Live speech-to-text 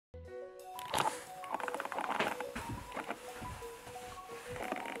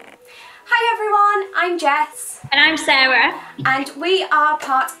I'm Jess. And I'm Sarah. And we are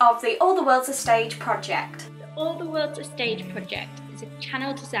part of the All the World's a Stage project. The All the World's a Stage project is a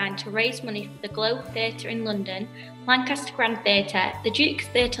channel designed to raise money for the Globe Theatre in London, Lancaster Grand Theatre, the Duke's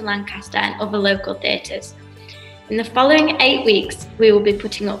Theatre Lancaster and other local theatres. In the following 8 weeks, we will be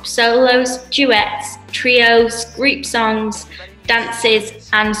putting up solos, duets, trios, group songs, dances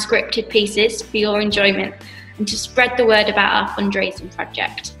and scripted pieces for your enjoyment and to spread the word about our fundraising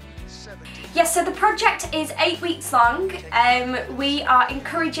project. Yes, so the project is 8 weeks long. We are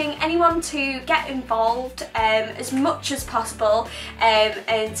encouraging anyone to get involved as much as possible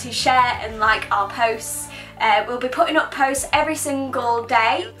and to share and like our posts. We'll be putting up posts every single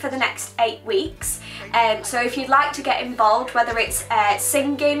day for the next 8 weeks. So if you'd like to get involved, whether it's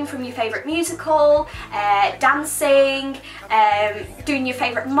singing from your favourite musical, dancing, doing your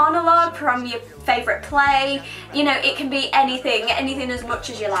favourite monologue from your favourite play, you know, it can be anything as much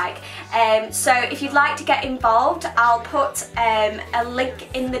as you like. So if you'd like to get involved, I'll put a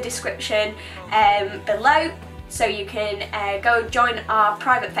link in the description below so you can go join our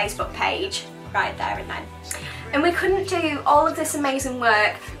private Facebook page right there and then. And we couldn't do all of this amazing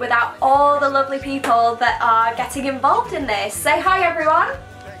work without all the lovely people that are getting involved in this. Say hi everyone!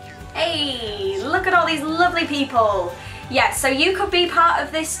 Hey, look at all these lovely people! Yeah, so you could be part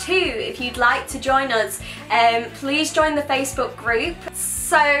of this too if you'd like to join us. Please join the Facebook group.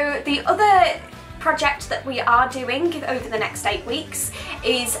 So the other project that we are doing over the next 8 weeks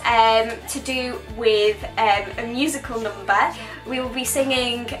is to do with a musical number. We will be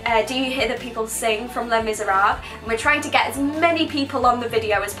singing Do You Hear the People Sing from Les Miserables, and we're trying to get as many people on the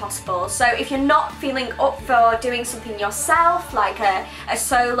video as possible. So if you're not feeling up for doing something yourself, like a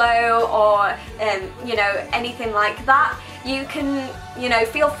solo or you know, anything like that, you can, you know,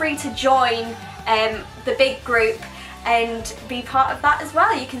 feel free to join the big group and be part of that as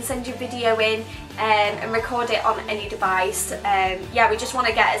well. You can send your video in and record it on any device. Yeah, we just want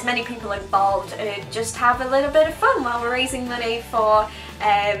to get as many people involved and just have a little bit of fun while we're raising money for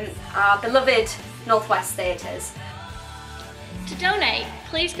our beloved Northwest theatres. To donate,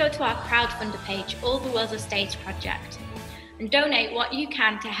 please go to our crowdfunder page, All the World's a Stage project, and donate what you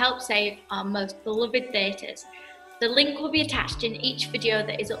can to help save our most beloved theatres. The link will be attached in each video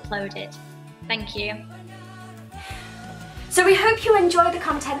that is uploaded. Thank you. So we hope you enjoy the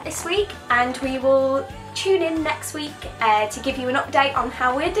content this week, and we will tune in next week to give you an update on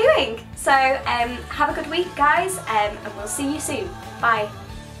how we're doing. So have a good week guys, and we'll see you soon. Bye.